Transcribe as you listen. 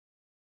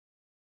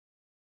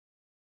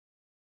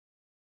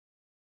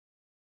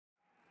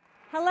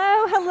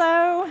Hello,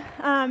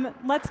 hello.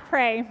 Let's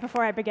pray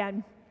before I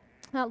begin.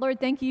 Lord,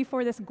 thank you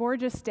for this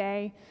gorgeous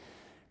day,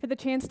 for the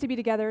chance to be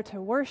together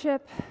to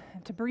worship,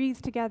 to breathe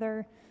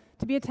together,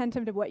 to be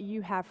attentive to what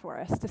you have for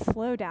us, to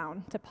slow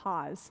down, to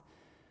pause,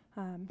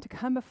 to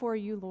come before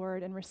you,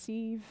 Lord, and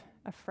receive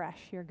afresh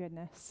your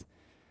goodness.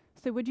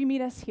 So would you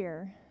meet us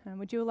here?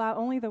 Would you allow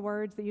only the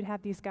words that you'd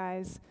have these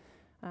guys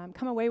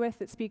come away with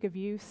that speak of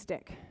you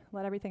stick?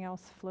 Let everything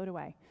else float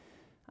away.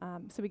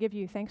 So we give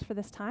you thanks for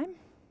this time.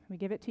 We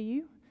give it to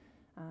you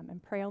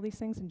and pray all these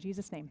things in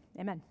Jesus' name.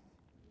 Amen.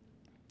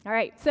 All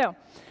right, so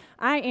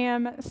I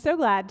am so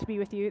glad to be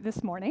with you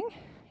this morning.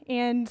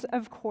 And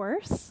of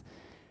course,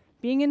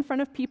 being in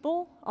front of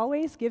people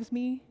always gives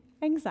me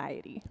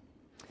anxiety.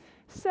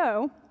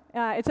 So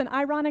it's an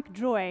ironic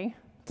joy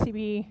to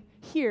be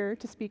here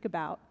to speak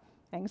about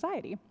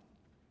anxiety.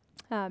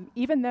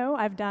 Even though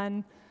I've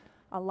done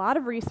a lot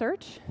of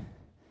research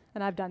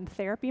and I've done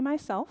therapy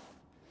myself,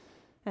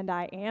 and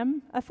I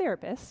am a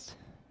therapist,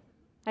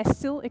 I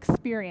still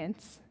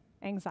experience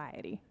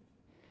anxiety.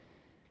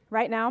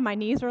 Right now, my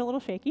knees are a little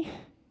shaky,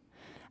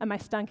 and my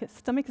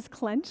stomach is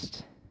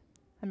clenched,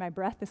 and my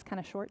breath is kind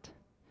of short.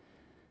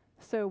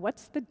 So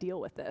what's the deal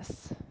with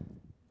this?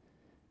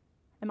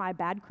 Am I a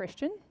bad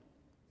Christian?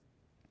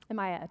 Am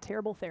I a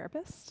terrible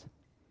therapist?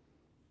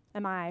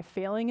 Am I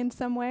failing in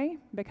some way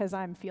because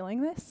I'm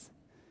feeling this?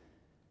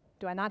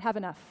 Do I not have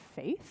enough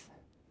faith?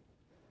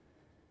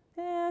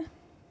 I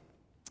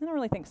don't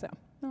really think so.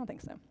 I don't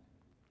think so.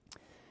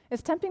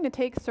 It's tempting to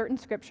take certain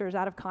scriptures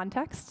out of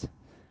context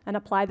and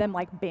apply them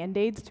like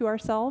Band-Aids to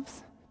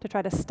ourselves to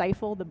try to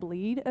stifle the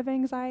bleed of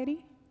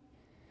anxiety.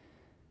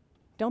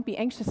 Don't be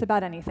anxious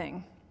about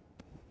anything.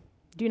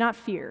 Do not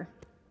fear.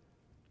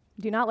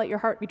 Do not let your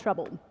heart be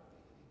troubled.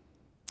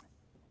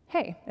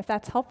 Hey, if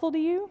that's helpful to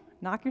you,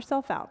 knock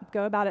yourself out.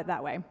 Go about it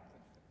that way.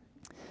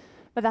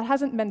 But that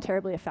hasn't been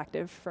terribly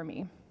effective for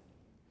me.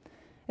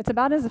 It's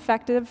about as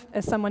effective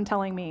as someone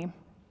telling me,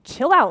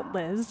 chill out,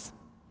 Liz.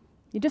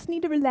 You just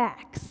need to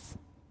relax.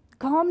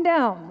 Calm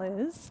down,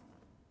 Liz.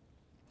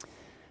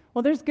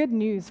 Well, there's good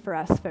news for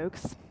us,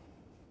 folks.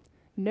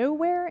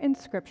 Nowhere in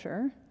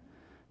Scripture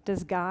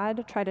does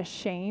God try to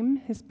shame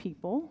his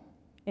people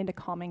into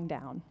calming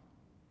down.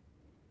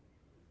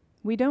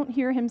 We don't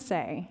hear him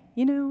say,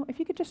 if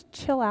you could just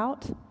chill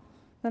out,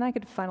 then I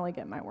could finally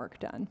get my work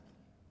done.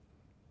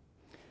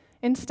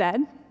 Instead,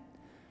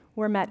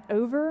 we're met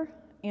over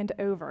and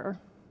over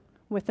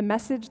with the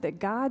message that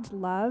God's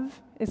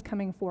love is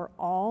coming for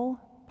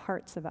all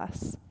parts of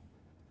us,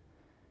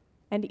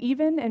 and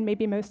even, and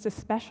maybe most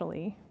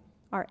especially,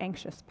 our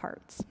anxious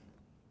parts.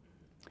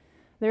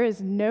 There is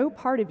no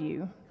part of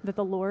you that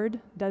the Lord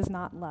does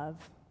not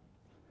love,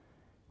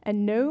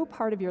 and no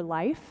part of your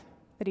life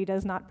that he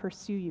does not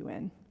pursue you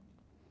in.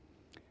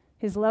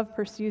 His love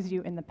pursues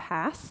you in the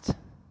past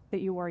that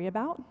you worry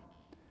about,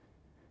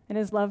 and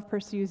his love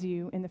pursues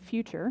you in the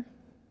future,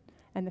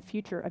 and the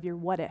future of your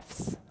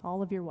what-ifs,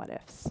 all of your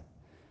what-ifs.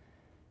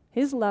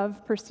 His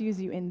love pursues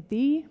you in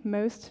the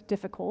most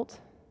difficult,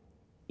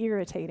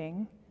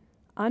 irritating,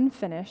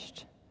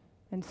 unfinished,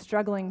 and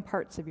struggling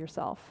parts of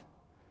yourself,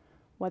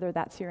 whether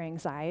that's your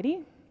anxiety,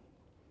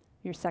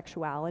 your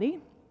sexuality,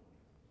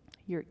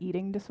 your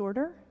eating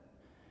disorder,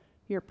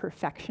 your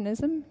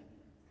perfectionism,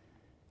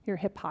 your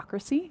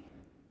hypocrisy,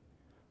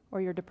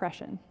 or your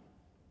depression.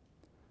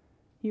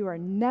 You are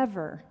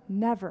never,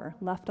 never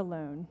left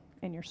alone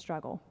in your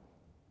struggle.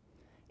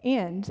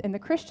 And in the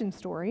Christian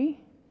story,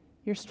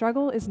 your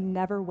struggle is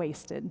never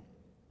wasted.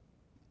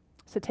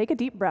 So take a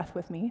deep breath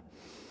with me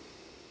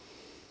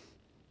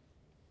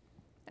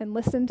and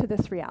listen to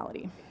this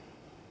reality.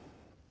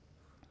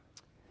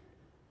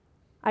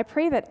 I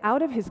pray that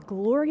out of his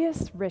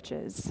glorious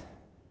riches,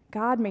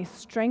 God may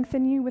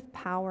strengthen you with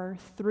power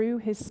through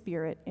his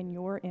Spirit in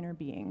your inner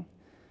being,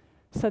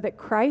 so that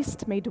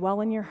Christ may dwell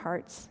in your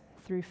hearts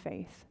through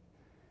faith.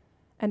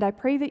 And I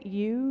pray that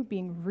you,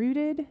 being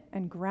rooted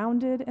and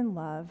grounded in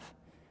love,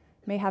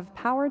 may have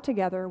power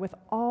together with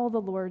all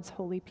the Lord's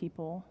holy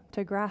people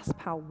to grasp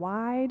how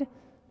wide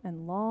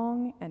and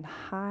long and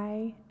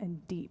high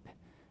and deep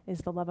is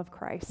the love of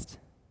Christ,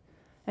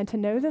 and to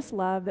know this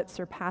love that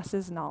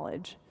surpasses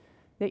knowledge,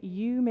 that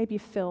you may be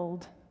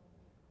filled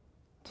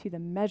to the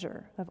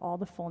measure of all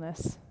the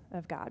fullness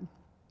of God.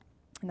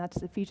 And that's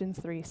Ephesians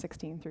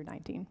 3:16 through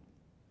 19.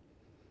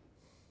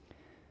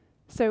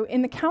 So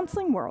in the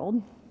counseling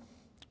world,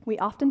 we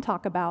often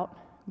talk about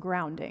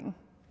grounding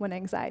when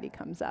anxiety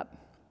comes up.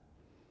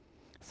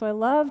 So I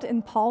loved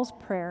in Paul's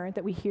prayer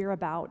that we hear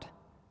about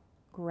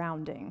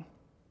grounding.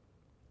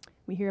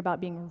 We hear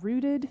about being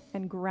rooted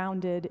and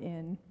grounded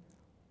in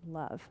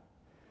love.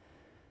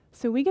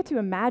 So we get to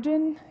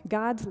imagine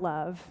God's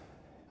love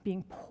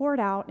being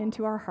poured out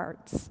into our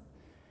hearts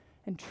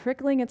and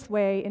trickling its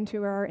way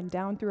into our and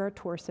down through our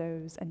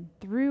torsos and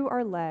through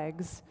our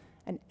legs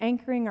and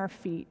anchoring our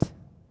feet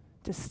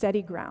to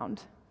steady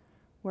ground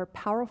where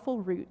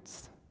powerful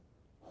roots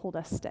hold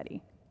us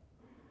steady.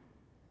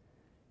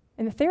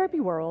 In the therapy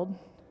world,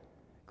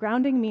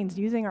 grounding means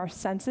using our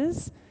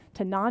senses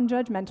to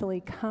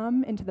non-judgmentally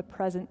come into the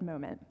present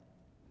moment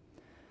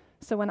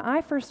So when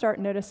I first start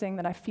noticing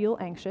that I feel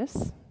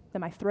anxious, that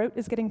my throat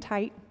is getting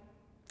tight,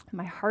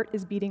 my heart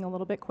is beating a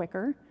little bit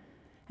quicker,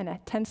 and a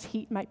tense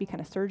heat might be kind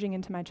of surging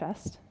into my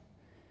chest,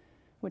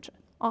 which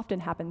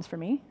often happens for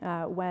me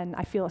when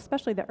I feel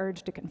especially the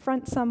urge to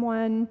confront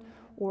someone,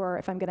 or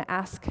if I'm going to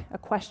ask a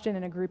question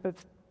in a group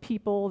of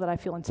people that I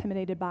feel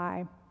intimidated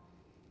by.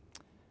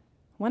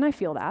 When I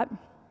feel that,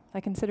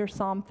 I consider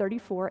Psalm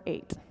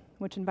 34:8,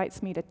 which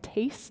invites me to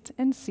taste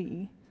and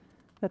see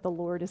that the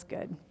Lord is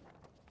good.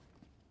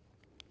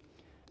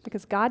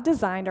 Because God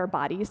designed our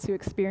bodies to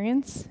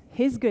experience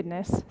His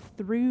goodness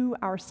through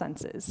our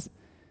senses.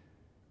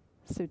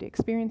 So to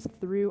experience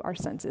through our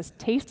senses.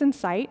 Taste and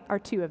sight are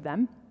two of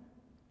them.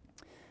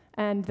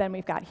 And then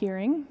we've got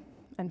hearing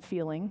and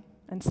feeling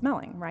and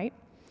smelling, right?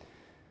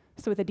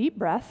 So with a deep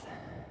breath,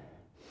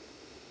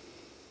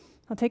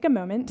 I'll take a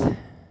moment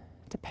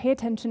to pay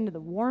attention to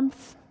the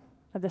warmth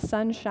of the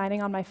sun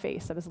shining on my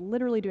face. I was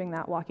literally doing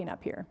that walking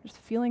up here, just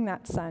feeling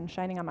that sun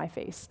shining on my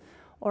face.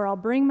 Or I'll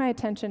bring my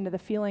attention to the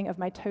feeling of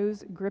my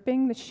toes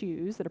gripping the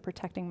shoes that are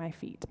protecting my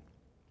feet.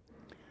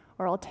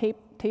 Or I'll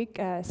take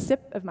a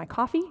sip of my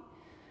coffee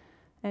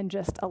and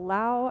just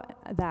allow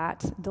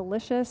that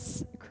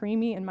delicious,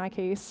 creamy, in my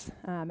case,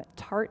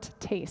 tart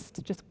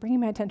taste, just bringing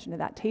my attention to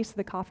that taste of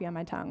the coffee on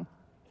my tongue,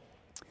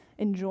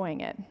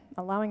 enjoying it,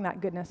 allowing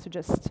that goodness to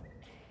just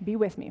be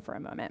with me for a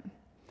moment.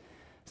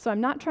 So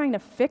I'm not trying to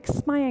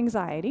fix my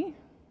anxiety.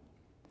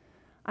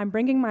 I'm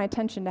bringing my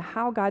attention to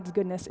how God's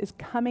goodness is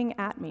coming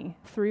at me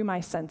through my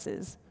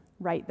senses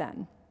right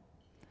then.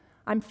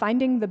 I'm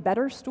finding the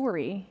better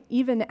story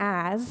even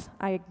as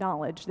I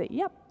acknowledge that,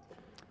 yep,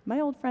 my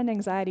old friend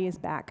anxiety is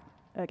back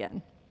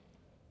again.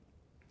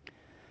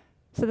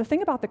 So the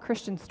thing about the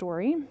Christian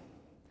story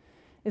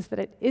is that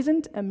it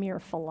isn't a mere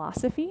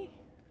philosophy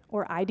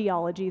or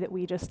ideology that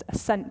we just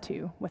assent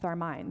to with our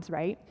minds,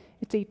 right?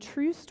 It's a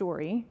true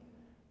story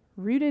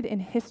rooted in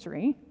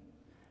history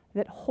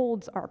that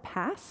holds our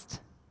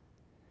past,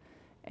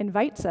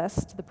 invites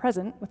us to the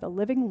present with a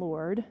living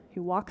Lord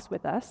who walks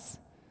with us,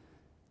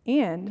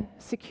 and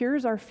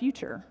secures our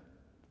future,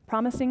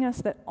 promising us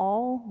that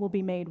all will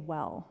be made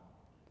well.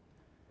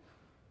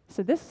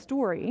 So this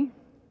story,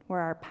 where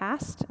our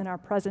past and our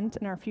present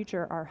and our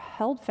future are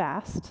held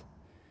fast,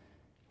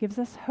 gives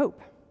us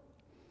hope.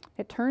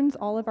 It turns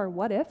all of our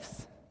what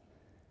ifs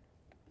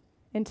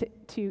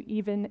into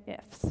even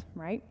ifs,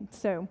 right?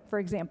 So, for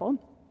example,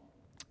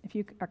 if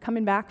you are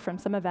coming back from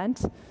some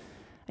event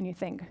and you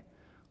think,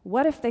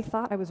 what if they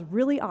thought I was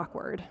really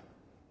awkward?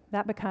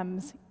 That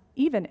becomes,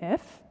 even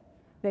if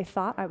they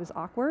thought I was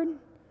awkward,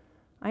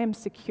 I am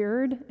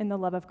secured in the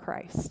love of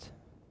Christ.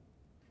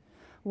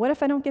 What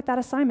if I don't get that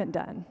assignment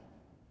done?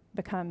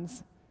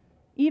 Becomes,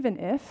 even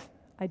if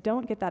I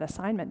don't get that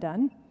assignment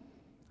done,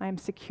 I am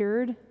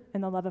secured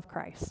in the love of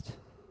Christ.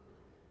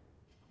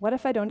 What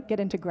if I don't get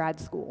into grad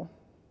school?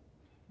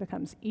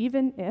 Becomes,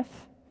 even if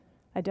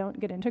I don't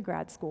get into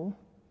grad school,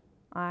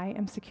 I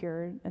am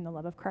secured in the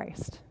love of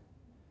Christ.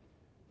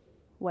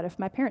 What if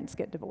my parents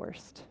get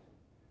divorced?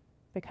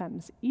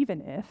 Becomes,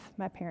 even if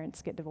my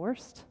parents get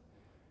divorced,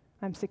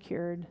 I'm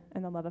secured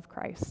in the love of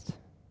Christ.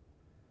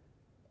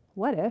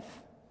 What if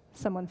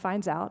someone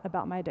finds out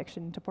about my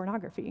addiction to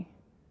pornography?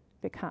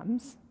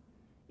 Becomes,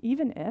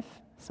 even if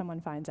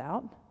someone finds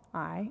out,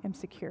 I am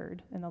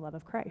secured in the love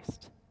of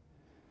Christ.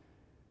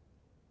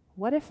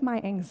 What if my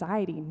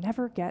anxiety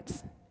never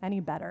gets any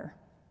better?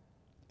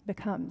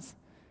 Becomes,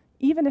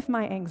 even if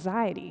my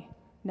anxiety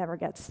never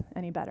gets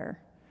any better,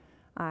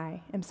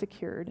 I am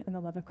secured in the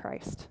love of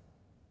Christ.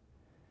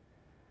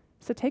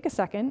 So take a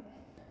second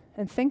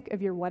and think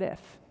of your what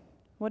if.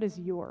 What is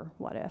your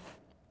what if?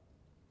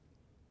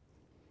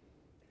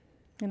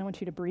 And I want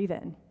you to breathe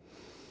in.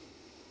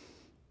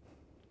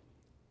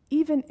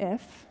 Even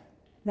if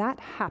that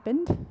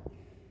happened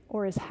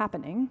or is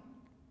happening,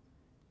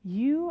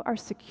 you are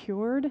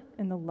secured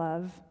in the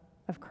love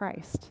of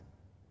Christ.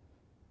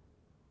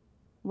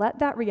 Let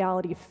that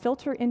reality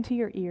filter into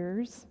your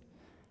ears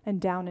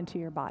and down into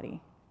your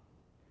body.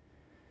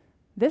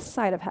 This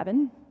side of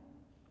heaven,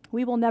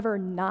 we will never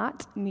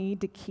not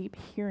need to keep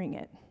hearing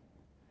it.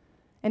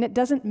 And it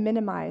doesn't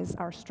minimize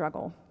our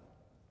struggle.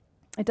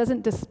 It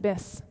doesn't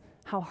dismiss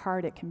how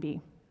hard it can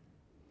be.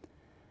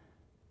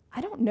 I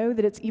don't know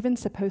that it's even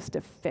supposed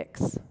to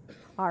fix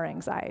our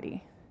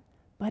anxiety,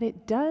 but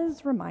it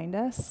does remind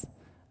us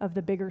of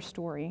the bigger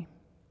story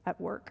at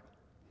work.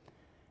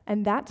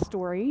 And that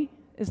story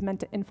is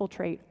meant to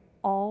infiltrate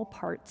all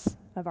parts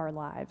of our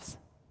lives.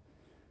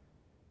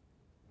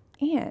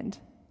 And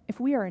if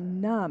we are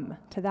numb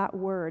to that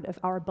word of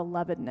our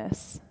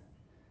belovedness,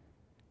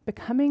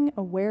 becoming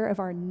aware of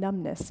our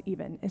numbness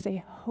even is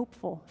a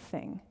hopeful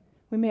thing.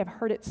 We may have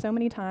heard it so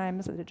many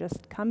times that it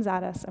just comes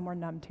at us and we're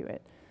numb to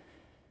it.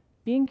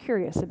 Being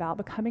curious about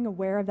becoming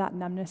aware of that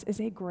numbness is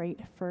a great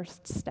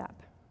first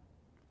step.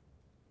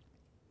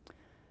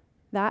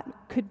 That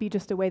could be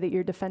just a way that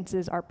your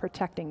defenses are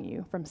protecting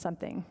you from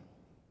something.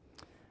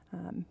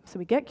 So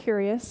we get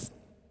curious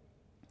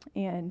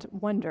and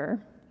wonder,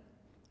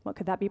 what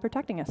could that be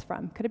protecting us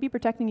from? Could it be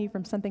protecting you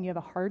from something you have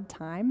a hard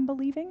time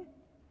believing?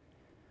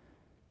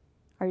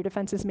 Are your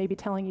defenses maybe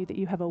telling you that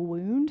you have a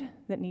wound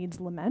that needs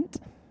lament?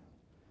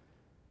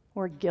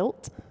 Or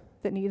guilt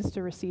that needs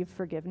to receive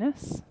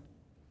forgiveness?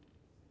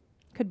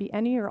 Could be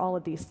any or all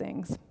of these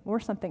things, or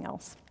something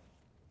else.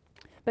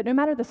 But no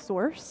matter the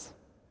source,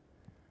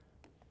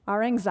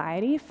 our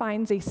anxiety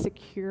finds a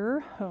secure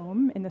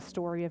home in the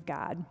story of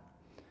God.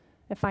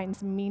 It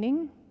finds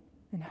meaning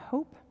and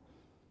hope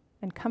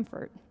and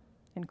comfort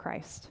in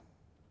Christ.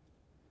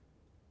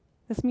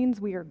 This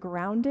means we are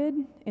grounded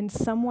in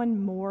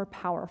someone more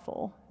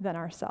powerful than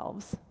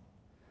ourselves.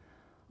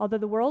 Although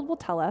the world will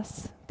tell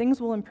us things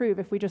will improve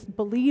if we just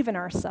believe in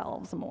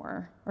ourselves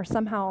more, or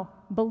somehow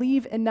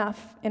believe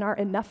enough in our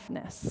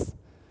enoughness,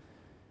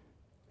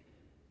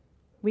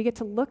 we get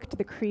to look to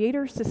the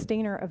creator,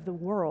 sustainer of the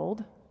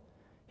world,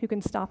 who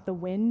can stop the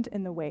wind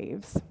and the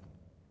waves.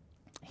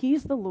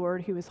 He's the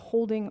Lord who is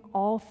holding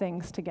all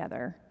things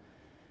together,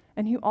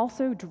 and who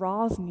also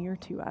draws near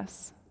to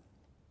us.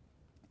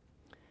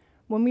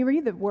 When we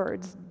read the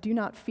words, "do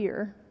not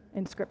fear,"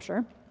 in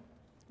Scripture,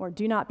 or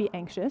 "do not be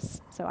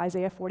anxious," so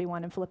Isaiah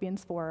 41 and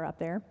Philippians 4 are up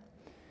there,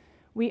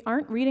 we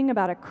aren't reading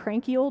about a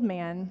cranky old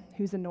man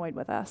who's annoyed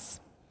with us.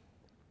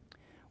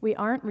 We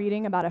aren't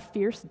reading about a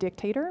fierce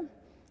dictator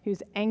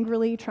who's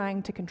angrily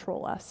trying to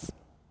control us.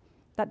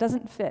 That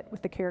doesn't fit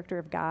with the character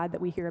of God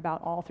that we hear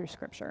about all through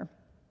Scripture.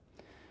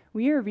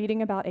 We are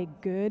reading about a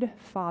good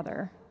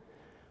Father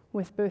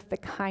with both the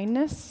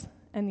kindness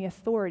and the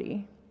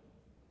authority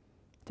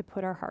to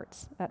put our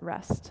hearts at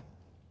rest.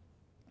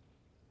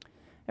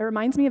 It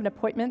reminds me of an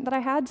appointment that I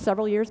had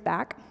several years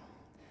back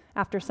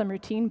after some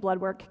routine blood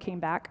work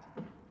came back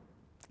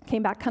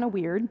kind of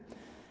weird,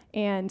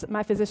 and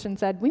my physician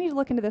said, "We need to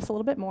look into this a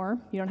little bit more.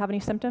 You don't have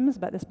any symptoms,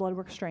 but this blood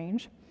work's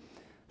strange."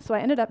 So I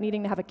ended up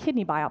needing to have a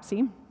kidney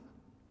biopsy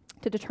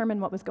to determine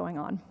what was going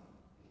on.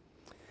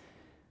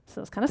 So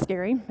it was kind of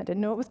scary. I didn't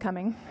know what was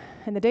coming.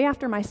 And the day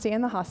after my stay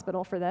in the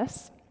hospital for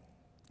this,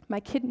 my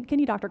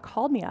kidney doctor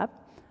called me up,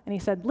 and he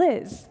said,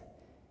 "Liz,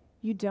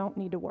 you don't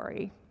need to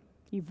worry.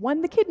 You've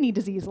won the kidney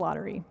disease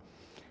lottery.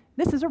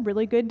 This is a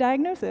really good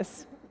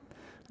diagnosis."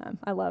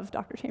 I love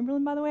Dr.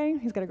 Chamberlain, by the way.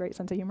 He's got a great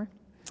sense of humor.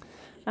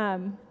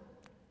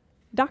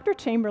 Dr.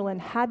 Chamberlain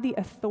had the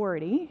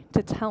authority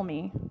to tell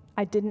me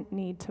I didn't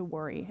need to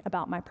worry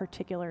about my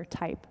particular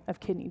type of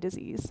kidney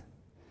disease.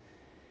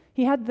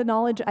 He had the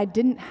knowledge I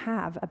didn't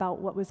have about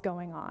what was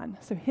going on.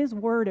 So his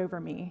word over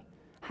me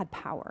had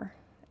power.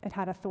 It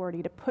had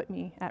authority to put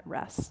me at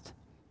rest.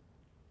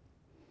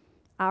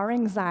 Our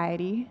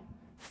anxiety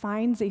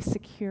finds a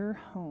secure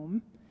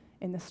home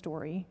in the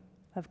story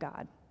of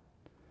God.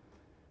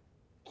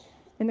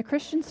 In the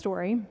Christian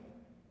story,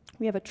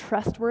 we have a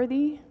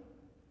trustworthy,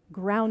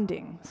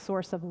 grounding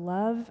source of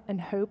love and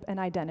hope and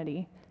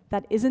identity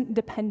that isn't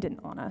dependent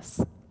on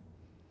us.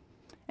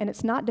 And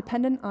it's not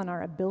dependent on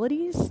our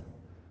abilities,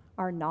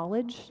 our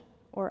knowledge,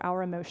 or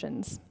our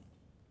emotions.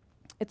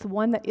 It's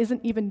one that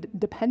isn't even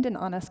dependent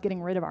on us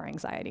getting rid of our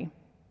anxiety.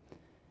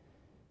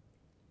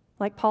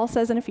 Like Paul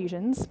says in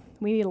Ephesians,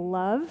 we need a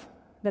love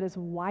that is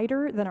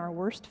wider than our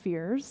worst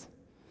fears,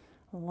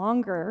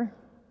 longer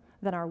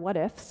than our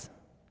what-ifs,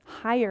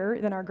 higher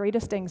than our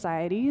greatest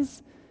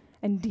anxieties,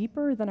 and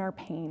deeper than our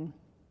pain.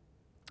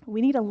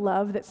 We need a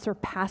love that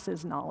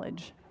surpasses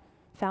knowledge,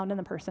 found in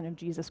the person of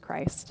Jesus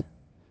Christ.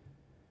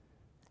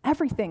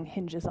 Everything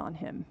hinges on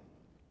him.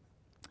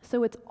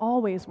 So it's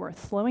always worth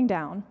slowing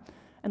down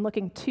and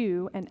looking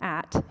to and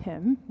at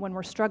him when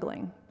we're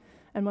struggling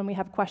and when we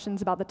have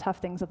questions about the tough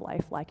things of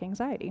life like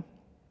anxiety.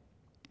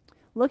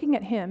 Looking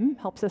at him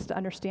helps us to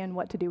understand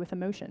what to do with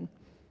emotion.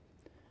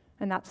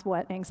 And that's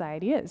what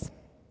anxiety is.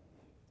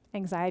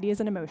 Anxiety is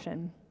an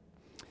emotion.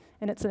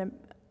 And it's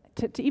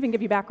to even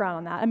give you background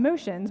on that,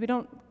 emotions,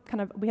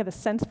 we have a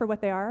sense for what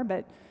they are,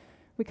 but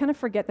we kind of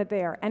forget that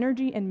they are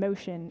energy and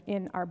motion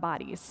in our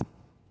bodies.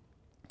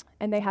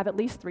 And they have at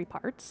least 3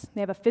 parts.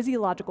 They have a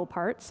physiological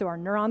part, so our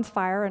neurons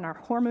fire and our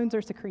hormones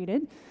are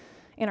secreted,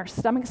 and our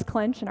stomachs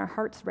clench and our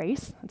hearts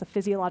race. That's a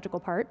physiological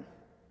part.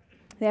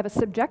 They have a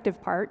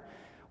subjective part,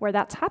 where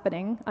that's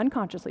happening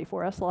unconsciously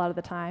for us a lot of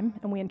the time,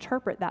 and we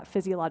interpret that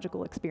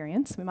physiological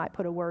experience. We might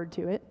put a word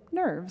to it: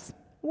 nerves,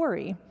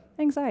 worry,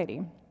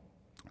 anxiety,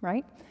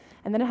 right?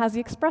 And then it has the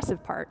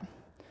expressive part,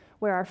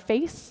 where our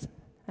face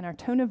and our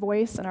tone of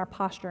voice and our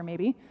posture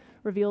maybe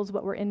reveals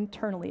what we're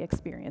internally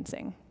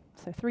experiencing.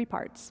 So 3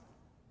 parts.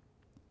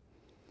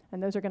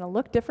 And those are going to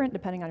look different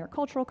depending on your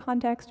cultural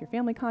context, your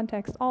family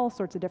context, all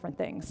sorts of different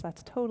things.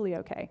 That's totally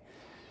okay.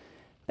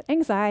 But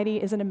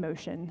anxiety is an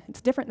emotion. It's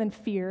different than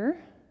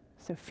fear.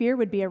 So fear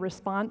would be a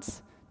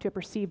response to a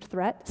perceived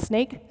threat.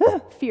 Snake,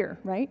 fear,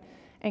 right?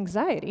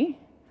 Anxiety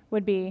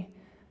would be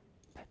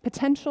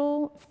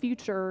potential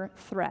future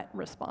threat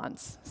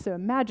response. So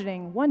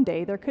imagining one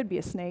day there could be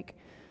a snake,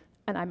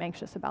 and I'm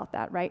anxious about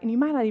that, right? And you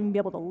might not even be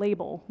able to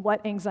label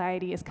what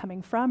anxiety is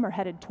coming from or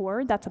headed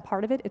toward. That's a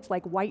part of it. It's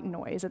like white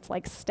noise. It's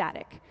like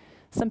static.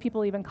 Some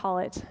people even call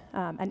it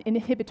an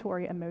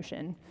inhibitory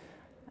emotion.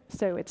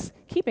 So it's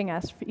keeping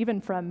us even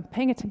from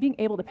being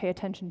able to pay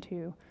attention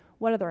to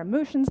what other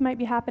emotions might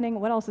be happening,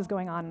 what else is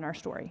going on in our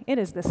story. It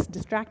is this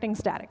distracting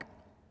static.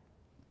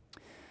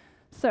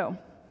 So,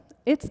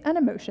 it's an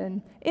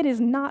emotion. It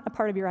is not a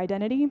part of your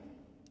identity.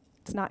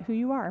 It's not who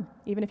you are,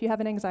 even if you have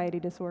an anxiety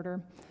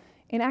disorder.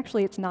 And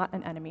actually, it's not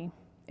an enemy.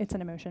 It's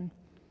an emotion.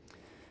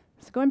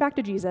 So going back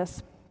to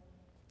Jesus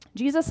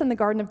in the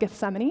Garden of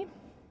Gethsemane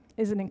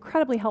is an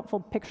incredibly helpful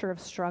picture of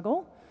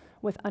struggle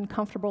with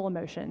uncomfortable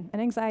emotion.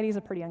 And anxiety is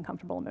a pretty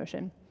uncomfortable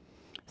emotion.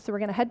 So we're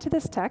going to head to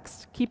this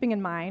text, keeping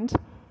in mind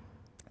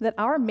that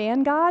our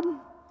man God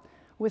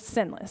was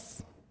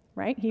sinless,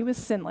 right? He was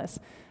sinless.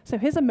 So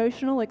his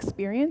emotional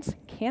experience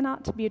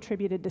cannot be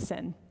attributed to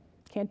sin.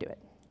 Can't do it.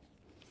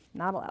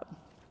 Not allowed.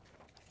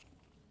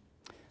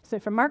 So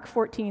from Mark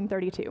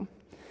 14:32,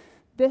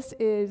 this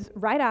is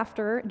right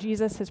after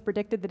Jesus has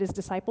predicted that his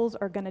disciples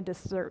are going to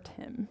desert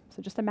him.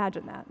 So just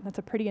imagine that. That's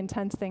a pretty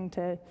intense thing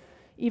to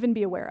even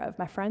be aware of.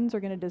 My friends are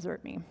going to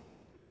desert me.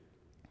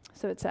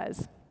 So it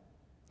says,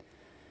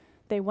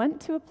 they went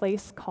to a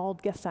place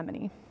called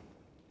Gethsemane,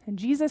 and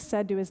Jesus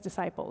said to his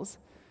disciples,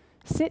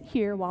 "Sit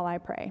here while I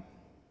pray."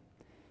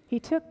 He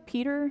took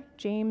Peter,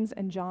 James,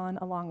 and John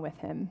along with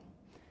him,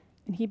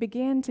 and he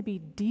began to be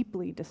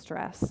deeply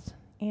distressed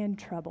and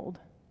troubled.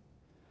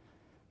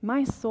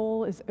 "My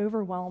soul is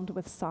overwhelmed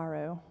with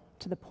sorrow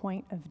to the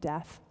point of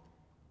death,"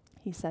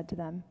 he said to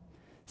them.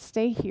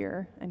 "Stay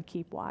here and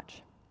keep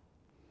watch."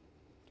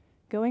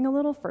 Going a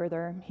little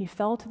further, he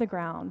fell to the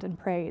ground and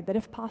prayed that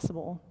if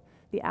possible,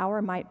 the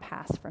hour might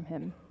pass from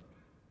him.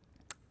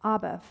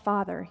 "Abba,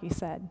 Father," he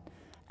said,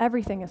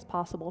 "everything is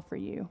possible for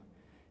you.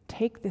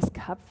 Take this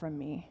cup from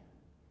me.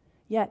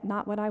 Yet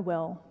not what I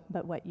will,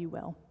 but what you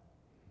will."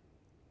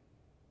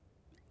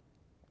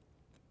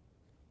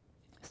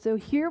 So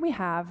here we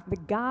have the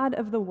God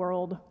of the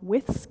world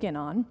with skin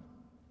on,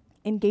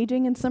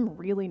 engaging in some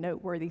really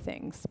noteworthy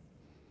things.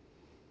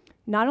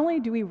 Not only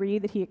do we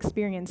read that he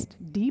experienced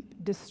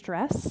deep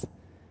distress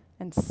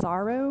and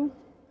sorrow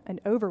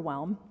and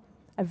overwhelm,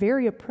 a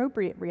very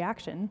appropriate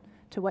reaction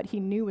to what he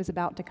knew was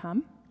about to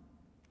come,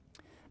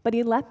 but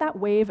he let that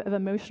wave of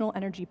emotional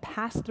energy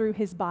pass through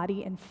his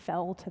body and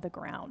fell to the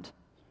ground,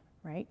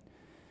 right?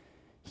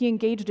 He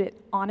engaged it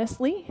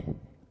honestly,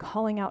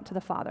 calling out to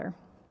the Father.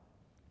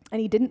 And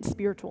he didn't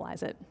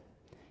spiritualize it.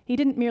 He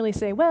didn't merely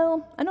say,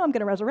 well, I know I'm going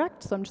to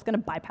resurrect, so I'm just going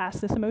to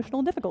bypass this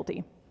emotional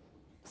difficulty.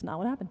 It's not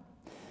what happened.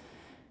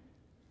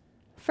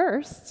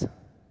 First,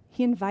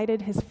 he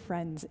invited his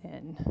friends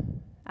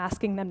in,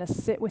 asking them to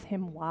sit with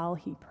him while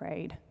he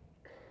prayed.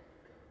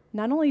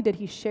 Not only did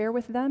he share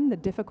with them the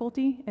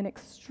difficulty and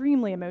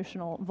extremely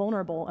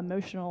vulnerable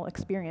emotional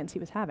experience he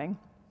was having,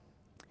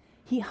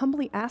 he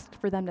humbly asked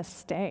for them to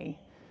stay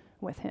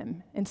with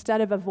him instead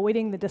of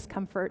avoiding the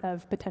discomfort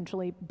of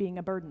potentially being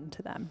a burden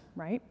to them,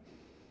 right?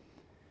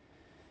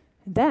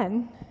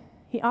 Then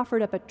he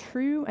offered up a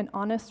true and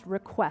honest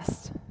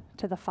request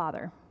to the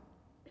Father.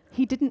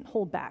 He didn't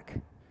hold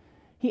back.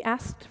 He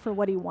asked for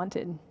what he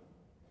wanted,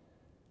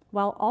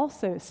 while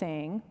also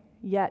saying,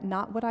 "Yet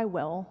not what I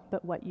will,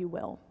 but what you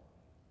will.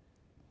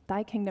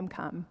 Thy kingdom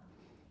come,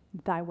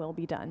 thy will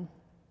be done."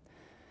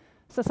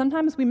 So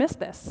sometimes we miss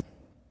this.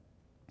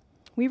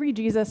 We read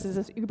Jesus as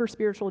this uber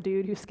spiritual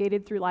dude who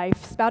skated through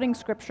life, spouting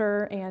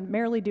scripture and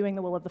merrily doing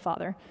the will of the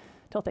Father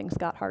till things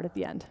got hard at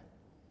the end.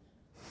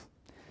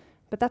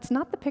 But that's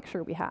not the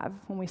picture we have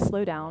when we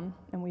slow down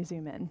and we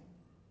zoom in.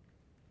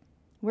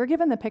 We're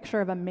given the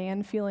picture of a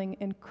man feeling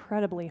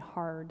incredibly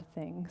hard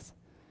things,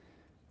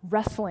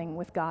 wrestling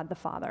with God the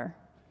Father,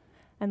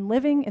 and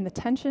living in the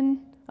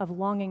tension of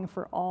longing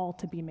for all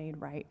to be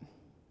made right.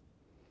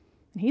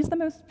 And he's the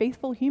most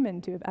faithful human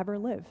to have ever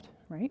lived,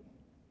 right?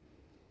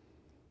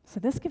 So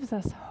this gives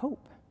us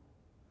hope.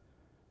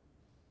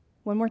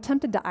 When we're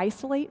tempted to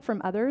isolate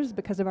from others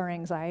because of our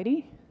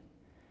anxiety,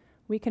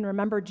 we can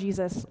remember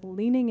Jesus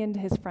leaning into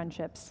his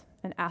friendships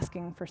and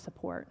asking for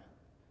support.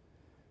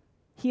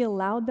 He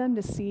allowed them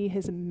to see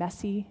his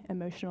messy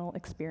emotional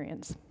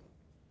experience.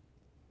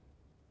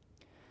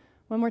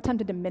 When we're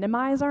tempted to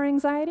minimize our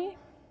anxiety,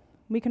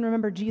 we can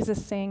remember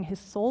Jesus saying his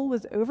soul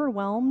was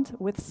overwhelmed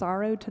with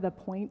sorrow to the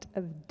point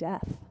of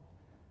death.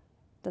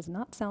 Does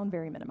not sound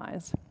very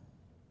minimized.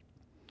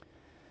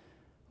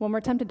 When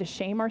we're tempted to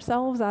shame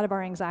ourselves out of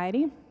our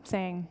anxiety,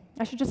 saying,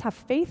 I should just have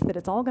faith that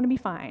it's all going to be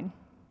fine,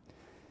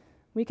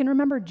 we can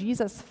remember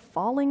Jesus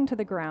falling to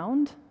the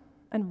ground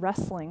and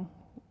wrestling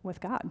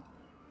with God.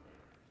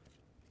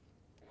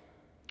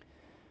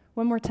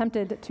 When we're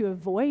tempted to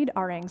avoid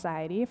our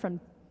anxiety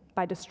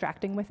by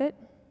distracting with it,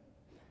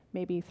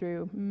 maybe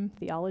through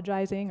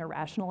theologizing or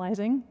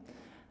rationalizing,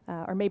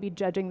 or maybe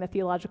judging the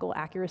theological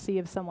accuracy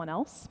of someone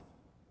else,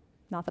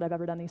 not that I've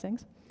ever done these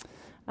things,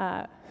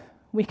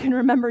 we can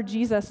remember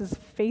Jesus'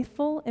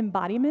 faithful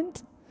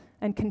embodiment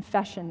and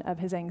confession of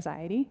his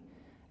anxiety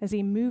as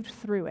he moved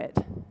through it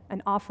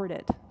and offered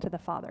it to the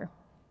Father.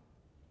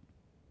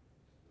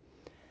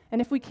 And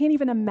if we can't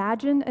even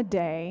imagine a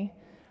day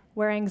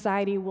where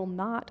anxiety will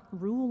not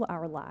rule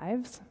our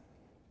lives,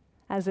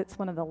 as it's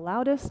one of the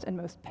loudest and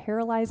most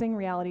paralyzing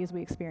realities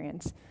we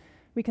experience,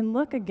 we can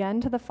look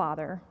again to the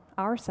Father,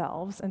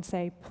 ourselves, and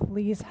say,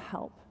 please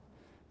help.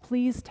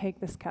 Please take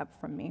this cup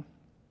from me.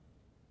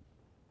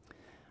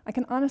 I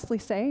can honestly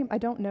say I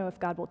don't know if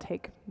God will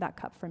take that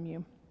cup from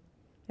you,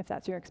 if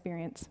that's your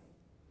experience.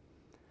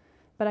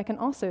 But I can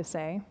also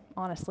say,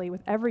 honestly,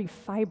 with every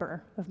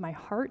fiber of my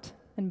heart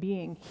and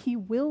being, he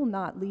will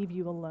not leave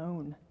you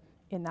alone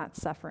in that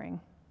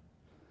suffering.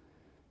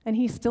 And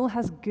he still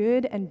has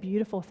good and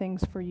beautiful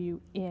things for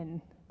you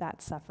in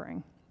that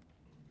suffering.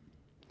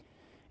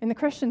 In the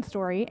Christian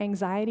story,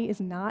 anxiety is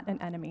not an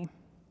enemy,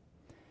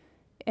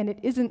 and it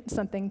isn't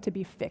something to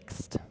be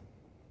fixed.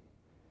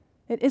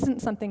 It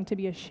isn't something to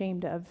be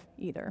ashamed of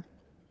either.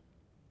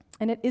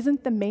 And it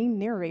isn't the main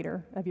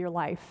narrator of your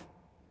life.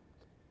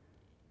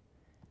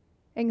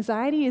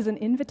 Anxiety is an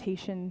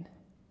invitation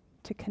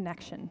to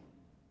connection.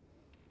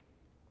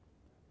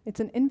 It's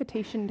an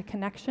invitation to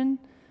connection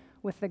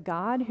with the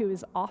God who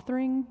is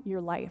authoring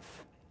your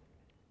life.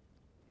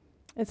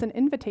 It's an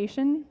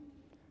invitation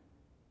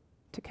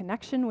to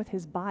connection with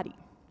his body,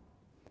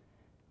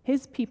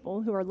 his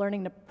people who are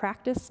learning to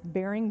practice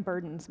bearing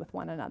burdens with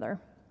one another.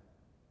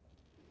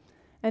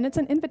 And it's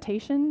an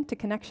invitation to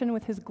connection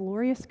with his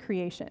glorious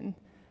creation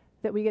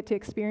that we get to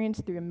experience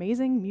through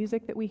amazing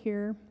music that we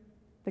hear,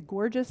 the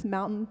gorgeous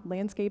mountain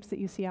landscapes that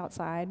you see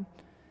outside,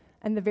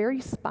 and the very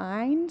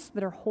spines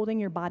that are holding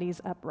your bodies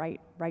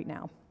upright right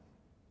now.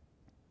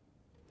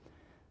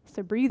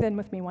 So breathe in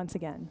with me once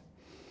again.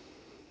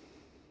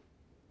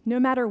 No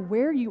matter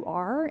where you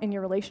are in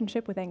your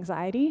relationship with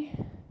anxiety,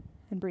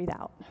 and breathe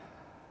out.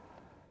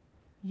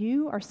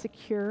 You are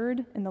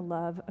secured in the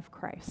love of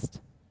Christ.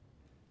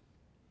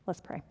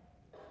 Let's pray.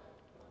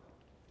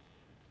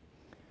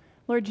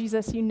 Lord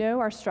Jesus, you know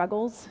our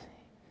struggles.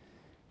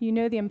 You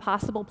know the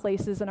impossible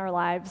places in our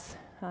lives.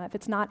 If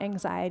it's not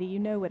anxiety, you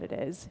know what it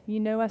is.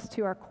 You know us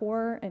to our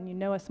core, and you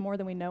know us more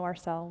than we know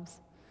ourselves.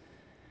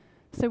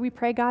 So we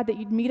pray, God, that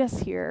you'd meet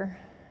us here.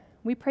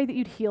 We pray that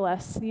you'd heal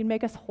us, that you'd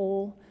make us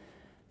whole,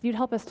 that you'd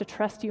help us to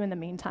trust you in the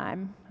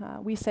meantime.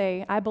 We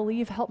say, I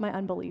believe, help my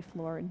unbelief,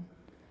 Lord.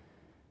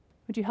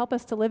 Would you help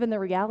us to live in the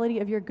reality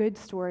of your good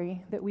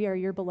story, that we are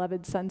your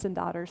beloved sons and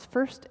daughters,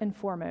 first and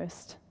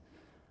foremost.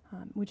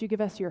 Would you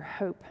give us your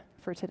hope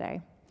for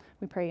today?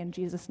 We pray in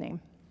Jesus' name.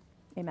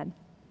 Amen.